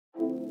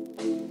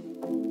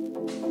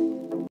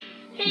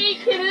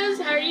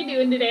How are you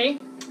doing today?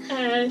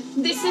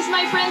 This is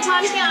my friend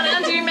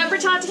Tatiana. Do you remember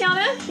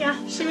Tatiana?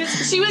 Yeah,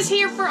 she was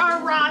here for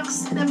our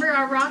rocks. Remember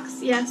our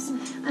rocks? Yes.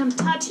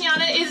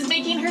 Tatiana is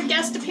making her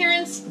guest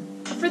appearance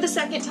for the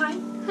second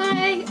time.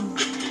 Hi.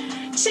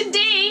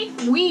 Today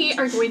we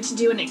are going to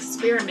do an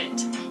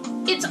experiment.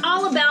 It's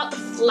all about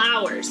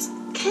flowers,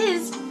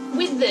 because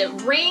with the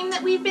rain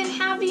that we've been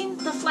having,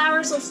 the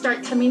flowers will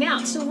start coming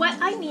out. So what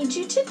I need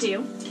you to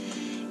do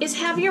is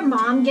have your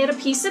mom get a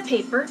piece of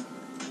paper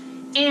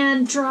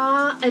and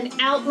draw an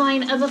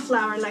outline of a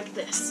flower like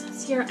this.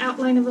 See our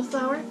outline of a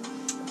flower?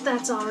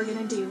 That's all we're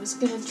going to do, is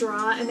going to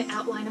draw an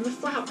outline of a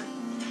flower.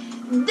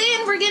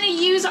 Then we're going to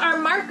use our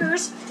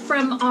markers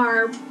from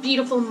our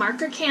beautiful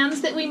marker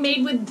cans that we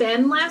made with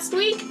Ben last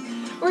week.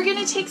 We're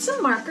going to take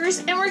some markers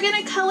and we're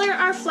going to color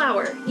our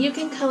flower. You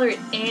can color it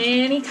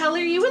any color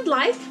you would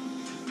like.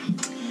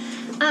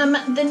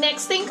 The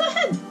next thing, go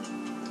ahead,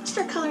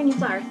 start coloring your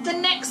flower. The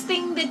next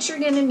thing that you're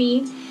going to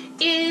need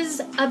is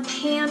a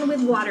pan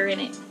with water in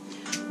it.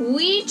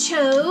 We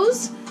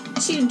chose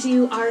to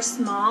do our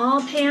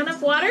small pan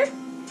of water,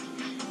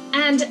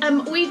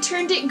 and we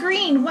turned it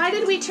green. Why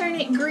did we turn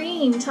it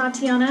green,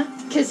 Tatiana?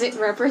 Because it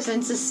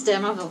represents the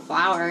stem of a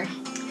flower.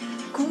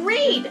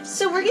 Great!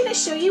 So we're going to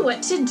show you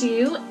what to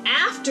do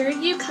after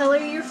you color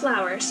your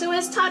flower. So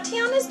as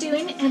Tatiana's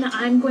doing, and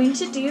I'm going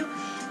to do,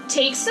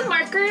 take some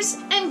markers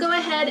and go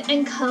ahead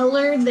and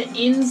color the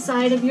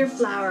inside of your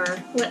flower.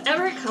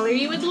 Whatever color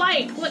you would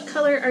like. What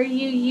color are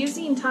you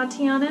using,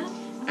 Tatiana?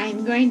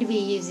 I'm going to be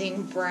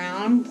using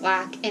brown,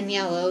 black, and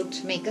yellow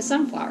to make a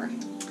sunflower.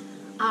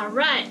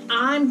 Alright,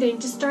 I'm going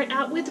to start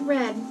out with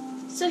red.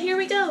 So here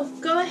we go.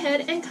 Go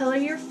ahead and color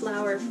your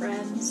flower,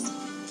 friends.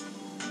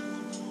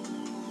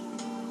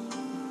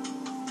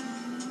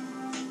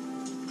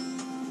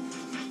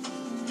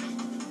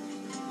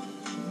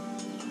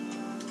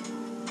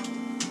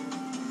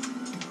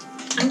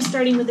 I'm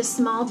starting with a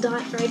small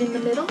dot right in the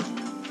middle.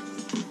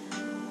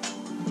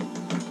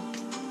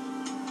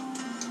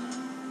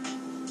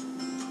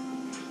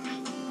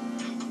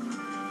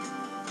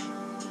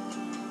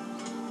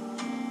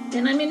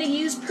 Then I'm going to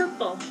use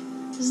purple.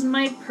 This is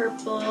my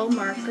purple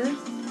marker.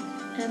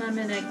 And I'm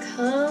going to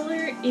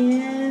color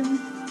in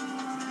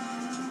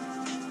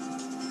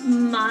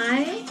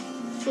my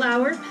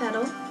flower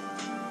petal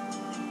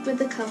with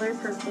the color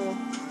purple.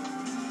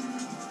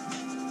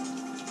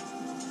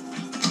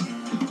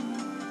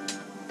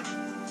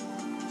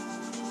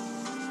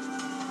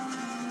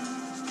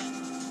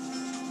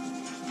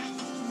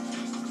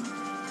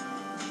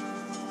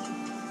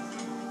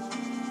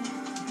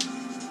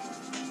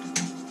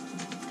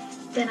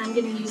 Then I'm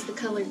going to use the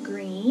color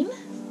green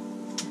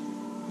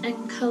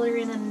and color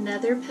in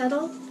another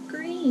petal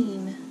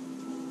green.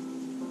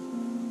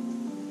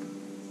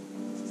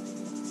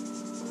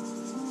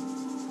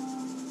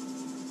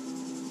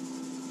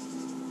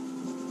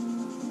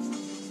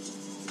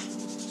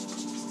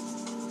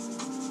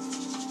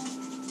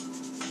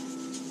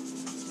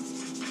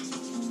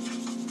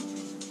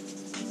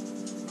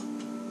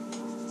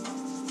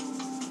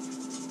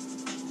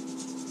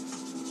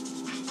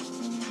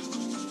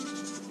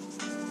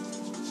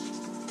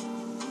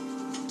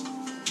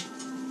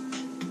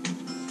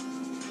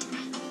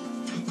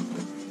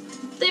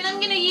 Then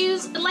I'm going to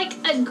use like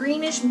a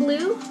greenish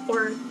blue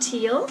or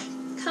teal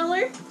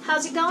color.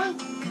 How's it going?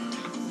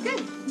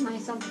 Good. My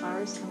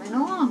sunflower's coming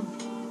along.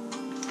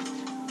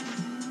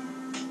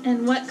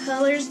 And what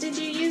colors did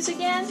you use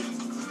again?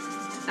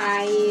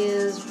 I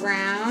used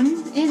brown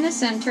in the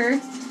center,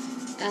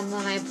 and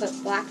then I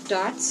put black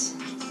dots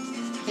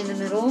in the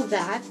middle of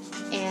that,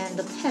 and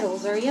the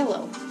petals are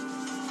yellow.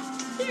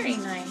 Very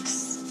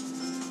nice.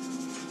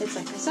 It's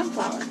like a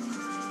sunflower.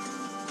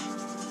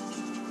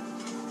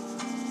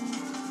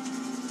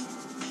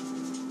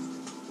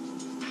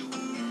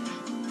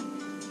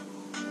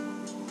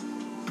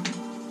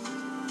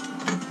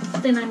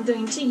 Then I'm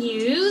going to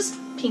use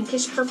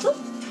pinkish purple.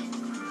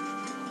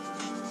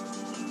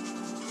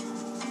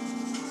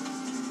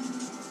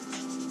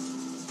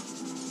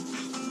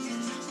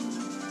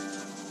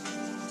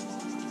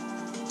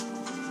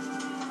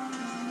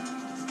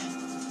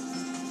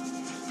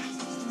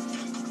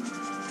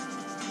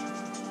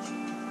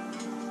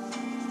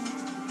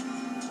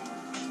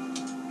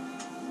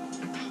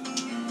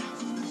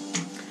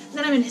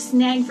 Then I'm going to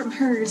snag from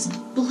hers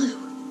blue.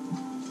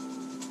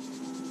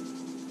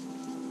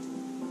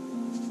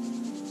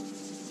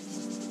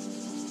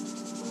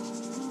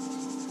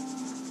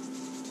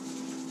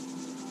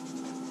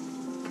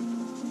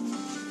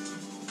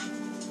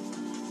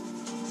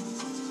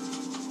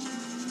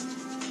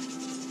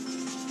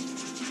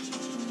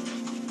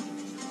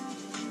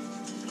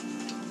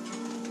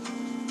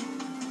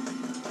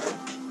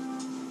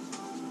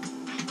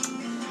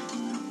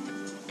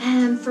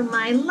 And for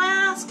my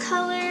last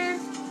color,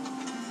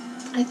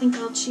 I think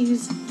I'll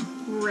choose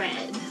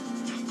red.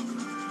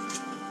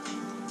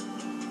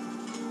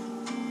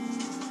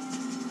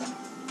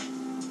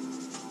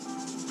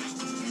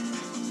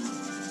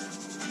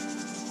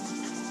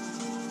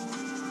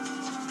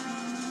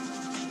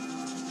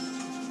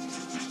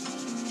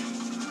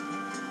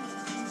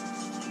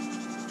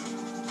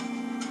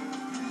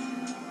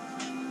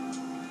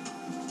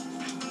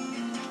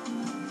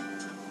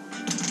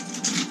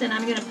 Then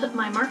I'm gonna put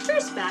my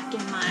markers back in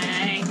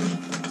my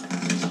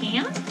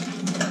can.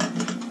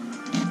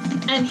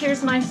 And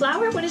here's my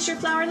flower. What does your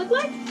flower look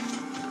like?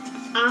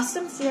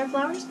 Awesome, see our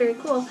flowers? Very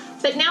cool.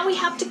 But now we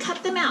have to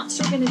cut them out.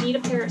 So we're gonna need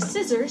a pair of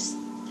scissors,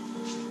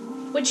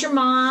 which your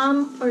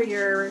mom or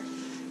your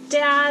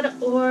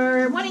dad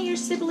or one of your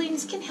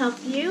siblings can help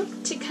you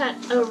to cut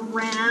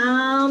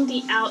around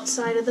the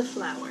outside of the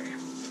flower.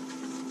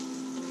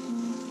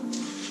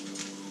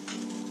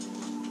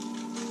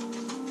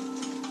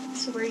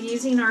 So we're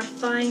using our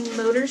fine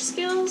motor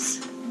skills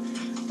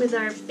with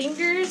our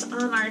fingers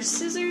on our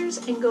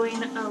scissors and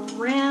going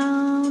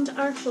around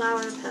our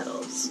flower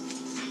petals.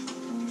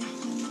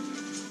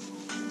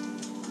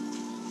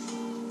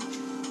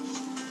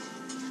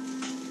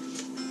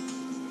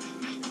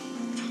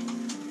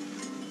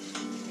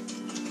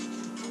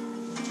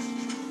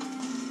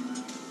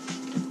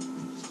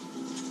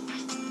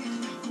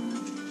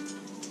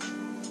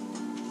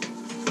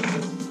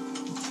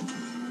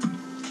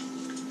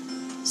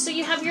 So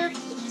you have your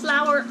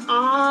flower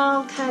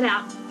all cut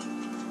out.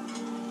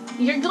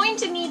 You're going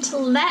to need to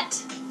let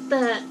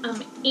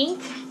the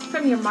ink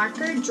from your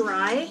marker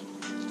dry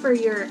for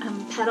your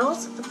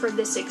petals for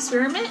this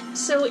experiment.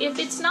 So if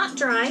it's not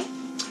dry,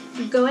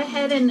 go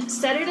ahead and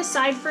set it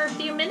aside for a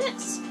few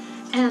minutes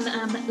and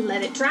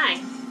let it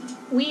dry.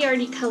 We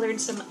already colored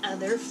some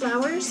other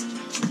flowers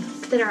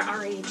that are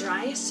already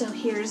dry. So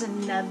here's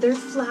another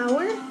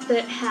flower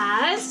that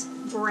has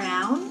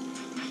brown,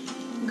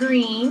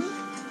 green,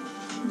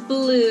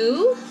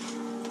 blue,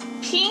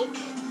 pink,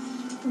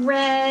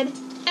 red,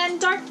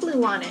 and dark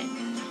blue on it.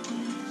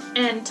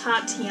 And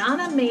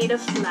Tatiana made a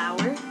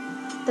flower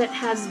that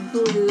has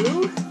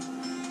blue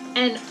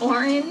and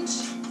orange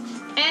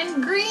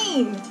and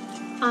green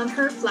on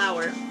her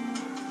flower.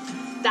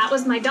 That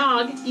was my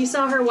dog. You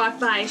saw her walk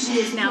by. She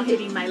is now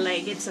hitting my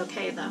leg. It's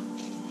okay though.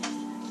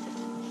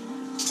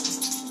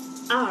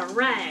 All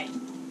right.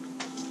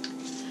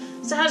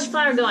 So how's your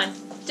flower going?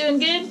 Doing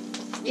good?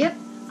 Yep.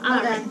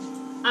 All right.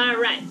 All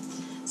right.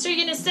 So you're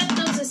going to set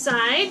those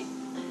aside.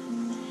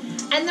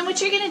 And then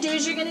what you're going to do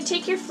is you're going to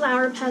take your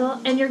flower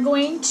petal and you're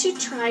going to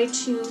try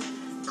to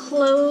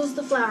close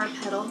the flower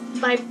petal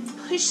by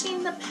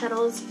pushing the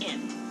petals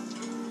in.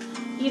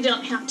 You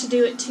don't have to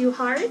do it too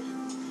hard.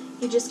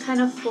 You just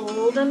kind of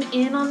fold them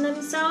in on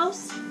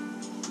themselves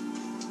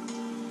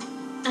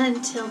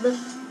until the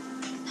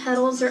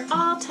petals are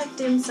all tucked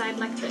inside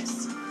like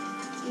this.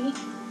 See?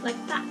 Like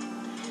that.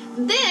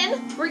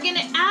 Then we're going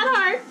to add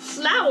our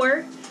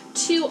flower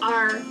to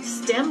our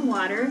stem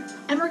water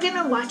and we're going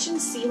to watch and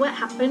see what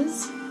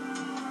happens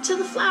to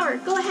the flower.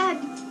 Go ahead.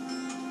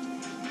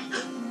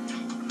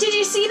 Did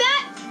you see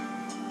that?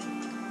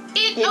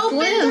 It opened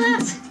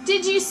bloomed. up.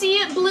 Did you see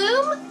it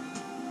bloom?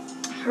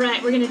 All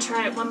right, we're going to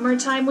try it one more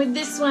time with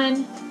this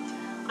one.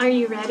 Are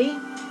you ready?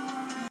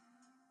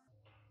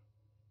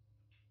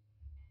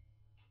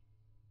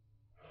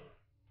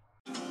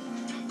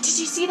 Did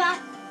you see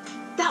that?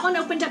 That one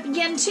opened up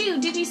again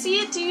too. Did you see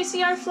it? Do you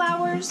see our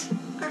flowers?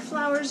 Our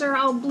flowers are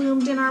all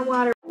bloomed in our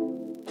water.